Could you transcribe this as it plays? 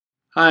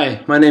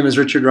Hi, my name is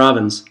Richard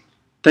Robbins.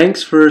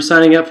 Thanks for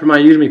signing up for my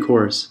Udemy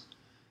course.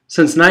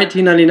 Since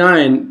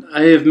 1999,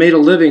 I have made a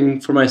living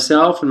for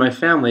myself and my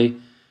family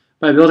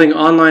by building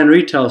online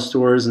retail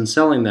stores and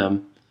selling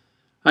them.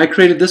 I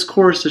created this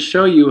course to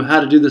show you how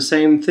to do the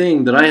same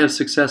thing that I have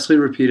successfully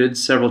repeated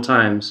several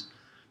times.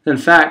 In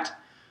fact,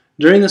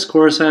 during this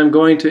course I am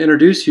going to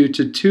introduce you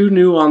to 2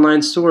 new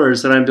online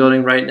stores that I'm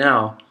building right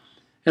now,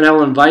 and I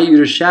will invite you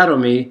to shadow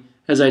me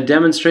as I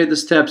demonstrate the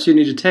steps you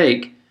need to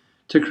take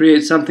to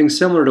create something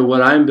similar to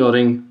what I'm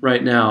building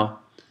right now.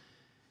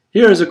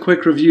 Here is a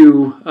quick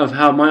review of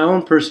how my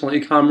own personal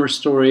e-commerce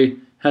story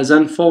has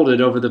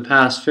unfolded over the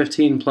past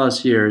 15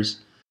 plus years,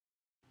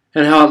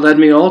 and how it led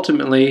me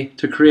ultimately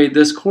to create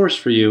this course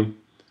for you.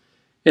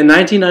 In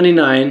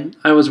 1999,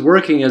 I was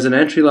working as an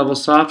entry-level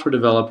software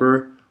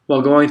developer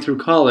while going through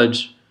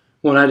college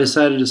when I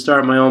decided to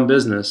start my own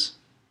business.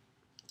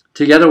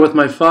 Together with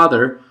my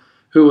father,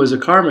 who was a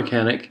car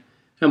mechanic,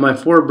 and my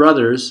 4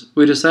 brothers,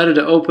 we decided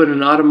to open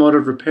an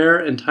automotive repair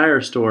and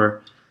tire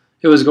store.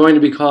 It was going to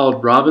be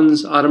called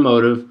Robbins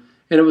Automotive,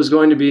 and it was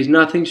going to be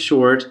nothing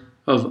short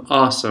of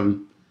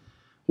awesome.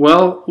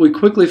 Well, we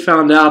quickly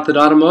found out that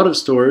automotive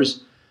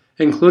stores,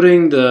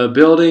 including the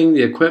building,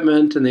 the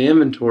equipment, and the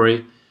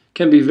inventory,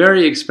 can be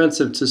very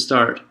expensive to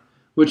start,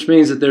 which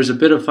means that there's a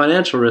bit of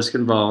financial risk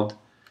involved.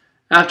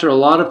 After a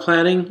lot of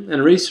planning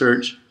and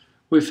research,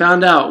 we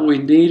found out we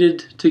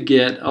needed to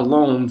get a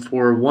loan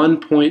for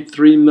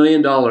 $1.3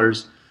 million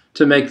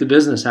to make the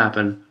business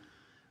happen.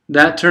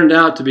 That turned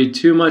out to be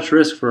too much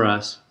risk for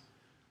us.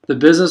 The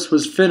business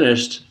was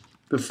finished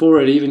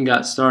before it even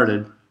got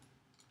started.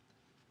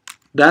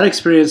 That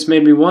experience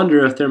made me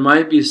wonder if there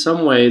might be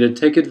some way to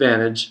take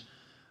advantage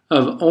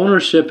of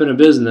ownership in a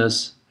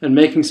business and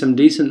making some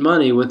decent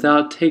money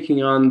without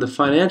taking on the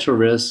financial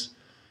risks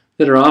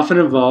that are often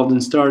involved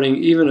in starting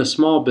even a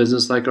small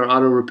business like our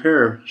auto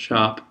repair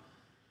shop.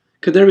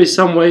 Could there be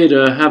some way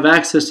to have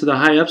access to the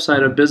high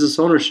upside of business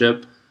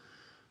ownership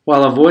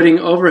while avoiding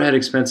overhead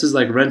expenses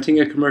like renting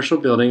a commercial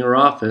building or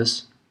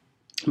office,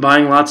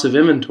 buying lots of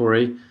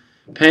inventory,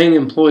 paying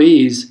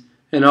employees,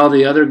 and all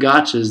the other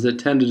gotchas that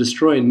tend to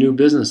destroy new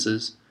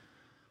businesses?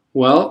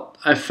 Well,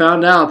 I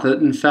found out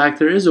that in fact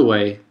there is a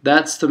way.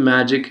 That's the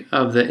magic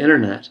of the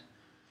internet.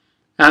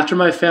 After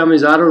my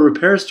family's auto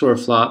repair store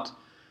flopped,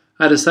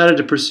 I decided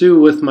to pursue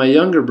with my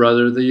younger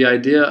brother the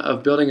idea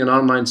of building an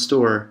online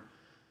store.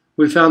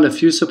 We found a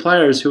few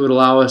suppliers who would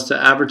allow us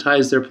to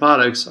advertise their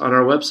products on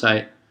our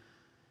website.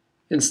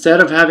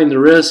 Instead of having the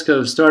risk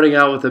of starting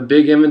out with a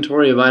big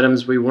inventory of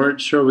items we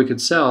weren't sure we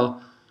could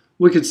sell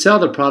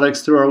the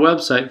products through our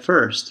website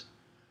first.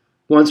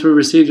 Once we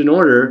received an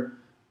order,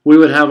 we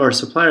would have our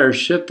suppliers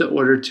ship the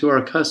order to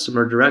our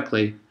customer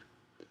directly.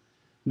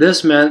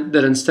 This meant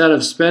that instead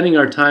of spending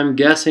our time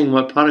guessing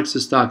what products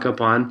to stock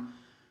up on,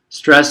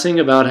 stressing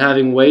about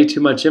having way too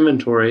much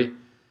inventory,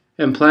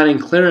 and planning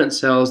clearance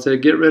sales to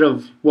get rid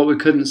of what we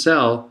couldn't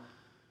sell,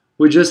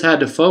 we just had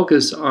to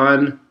focus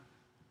on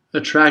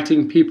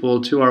attracting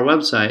people to our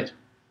website.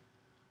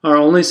 Our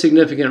only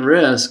significant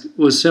risk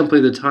was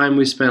simply the time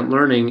we spent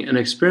learning and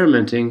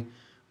experimenting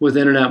with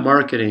internet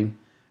marketing,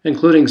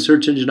 including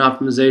search engine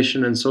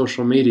optimization and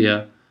social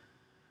media.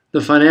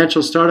 The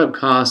financial startup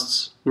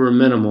costs were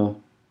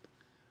minimal.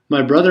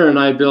 My brother and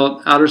I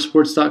built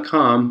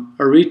outersports.com,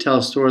 a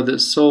retail store that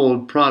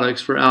sold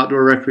products for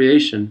outdoor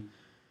recreation,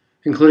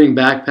 including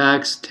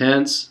backpacks,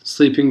 tents,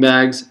 sleeping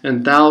bags,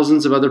 and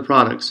thousands of other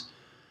products,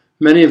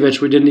 many of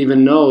which we didn't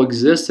even know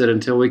existed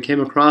until we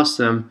came across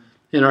them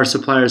in our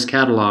supplier's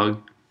catalog.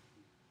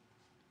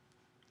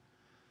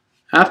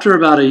 After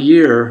about a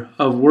year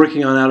of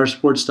working on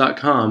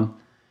outersports.com,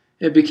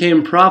 it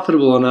became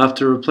profitable enough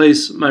to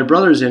replace my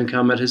brother's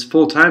income at his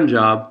full-time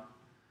job.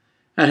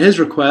 At his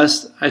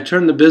request, I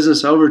turned the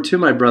business over to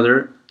my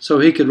brother so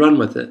he could run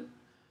with it.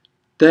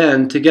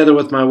 Then, together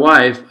with my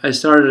wife, I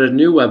started a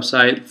new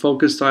website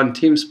focused on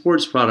team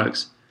sports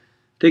products,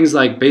 things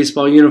like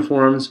baseball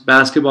uniforms,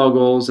 basketball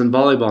goals, and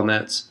volleyball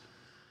nets.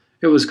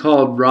 It was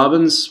called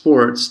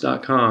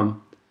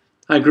robinssports.com.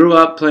 I grew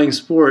up playing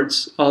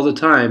sports all the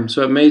time,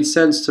 so it made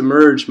sense to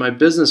merge my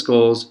business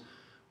goals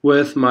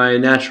with my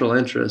natural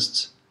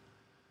interests.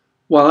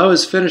 While I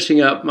was finishing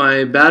up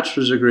my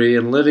bachelor's degree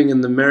and living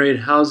in the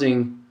married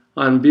housing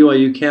on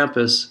BYU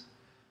campus,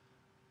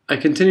 I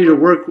continued to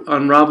work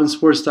on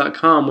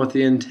robinssports.com with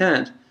the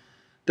intent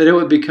that it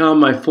would become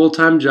my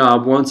full-time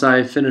job once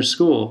I finished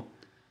school.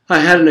 I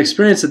had an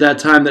experience at that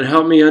time that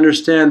helped me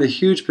understand the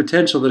huge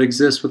potential that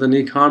exists with an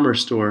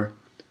e-commerce store.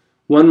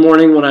 One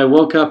morning when I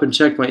woke up and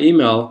checked my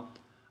email,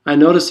 I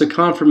noticed a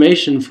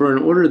confirmation for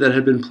an order that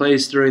had been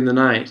placed during the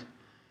night.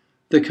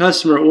 The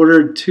customer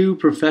ordered 2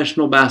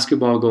 professional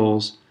basketball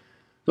goals.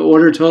 The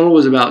order total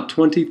was about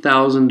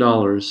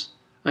 $20,000.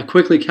 I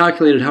quickly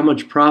calculated how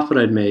much profit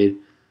I'd made,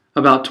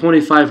 about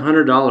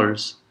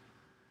 $2,500.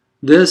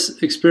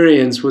 This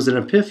experience was an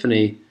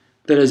epiphany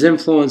that has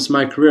influenced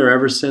my career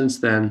ever since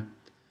then.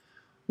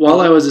 While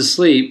I was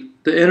asleep,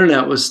 the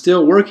internet was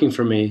still working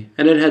for me,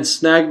 and it had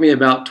snagged me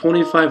about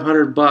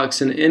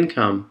 $2,500 in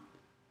income.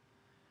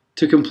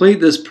 To complete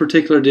this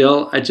particular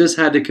deal, I just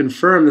had to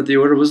confirm that the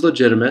order was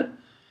legitimate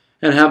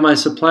and have my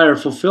supplier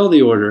fulfill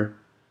the order.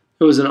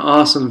 It was an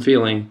awesome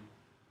feeling.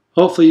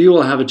 Hopefully you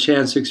will have a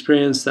chance to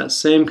experience that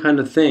same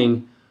kind of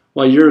thing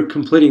while you're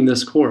completing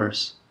this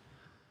course.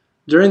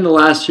 During the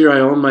last year I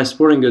owned my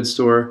sporting goods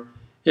store,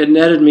 it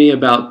netted me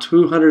about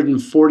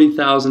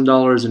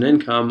 $240,000 in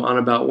income on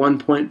about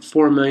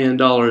 $1.4 million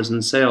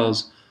in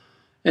sales,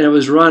 and it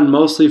was run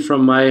mostly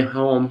from my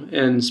home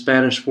in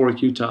Spanish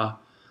Fork, Utah.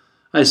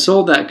 I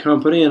sold that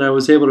company and I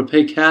was able to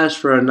pay cash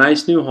for a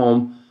nice new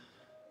home.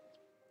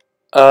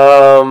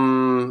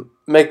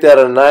 Make that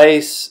a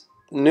nice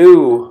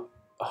new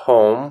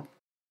home.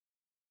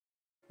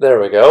 There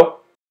we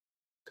go.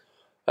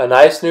 A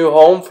nice new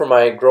home for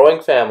my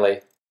growing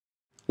family.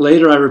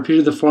 Later, I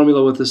repeated the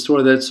formula with a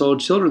store that sold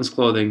children's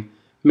clothing,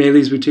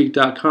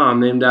 Maylie'sBoutique.com,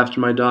 named after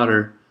my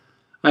daughter.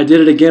 I did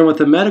it again with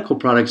a medical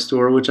products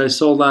store, which I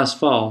sold last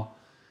fall.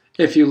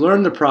 If you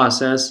learn the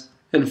process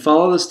and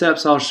follow the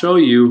steps I'll show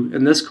you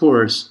in this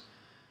course,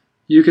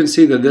 you can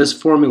see that this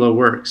formula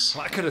works.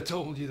 I could have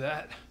told you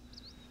that.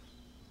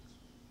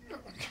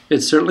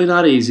 It's certainly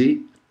not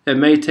easy. It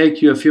may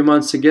take you a few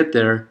months to get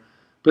there,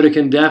 but it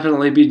can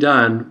definitely be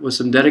done with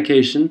some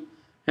dedication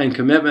and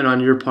commitment on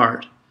your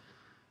part.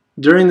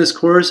 During this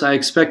course, I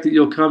expect that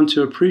you'll come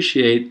to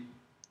appreciate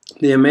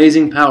the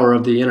amazing power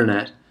of the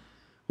internet,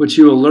 which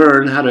you will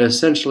learn how to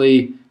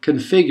essentially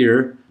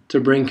configure to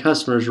bring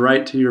customers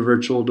right to your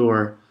virtual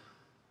door.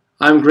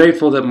 I'm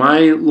grateful that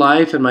my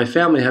life and my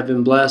family have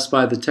been blessed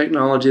by the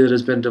technology that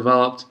has been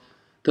developed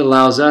that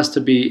allows us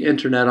to be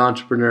internet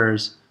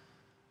entrepreneurs.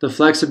 The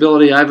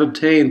flexibility I've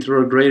obtained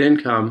through a great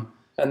income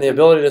and the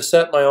ability to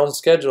set my own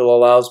schedule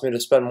allows me to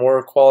spend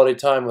more quality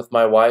time with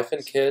my wife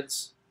and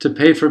kids, to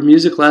pay for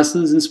music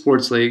lessons and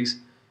sports leagues,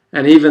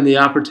 and even the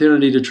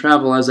opportunity to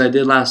travel as I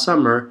did last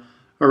summer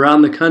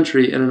around the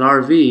country in an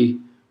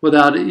RV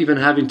without even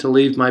having to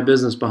leave my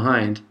business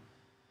behind.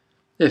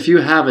 If you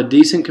have a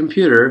decent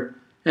computer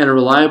and a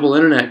reliable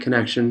internet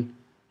connection,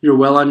 you're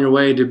well on your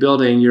way to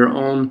building your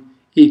own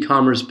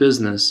e-commerce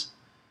business.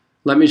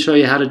 Let me show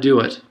you how to do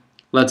it.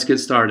 Let's get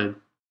started.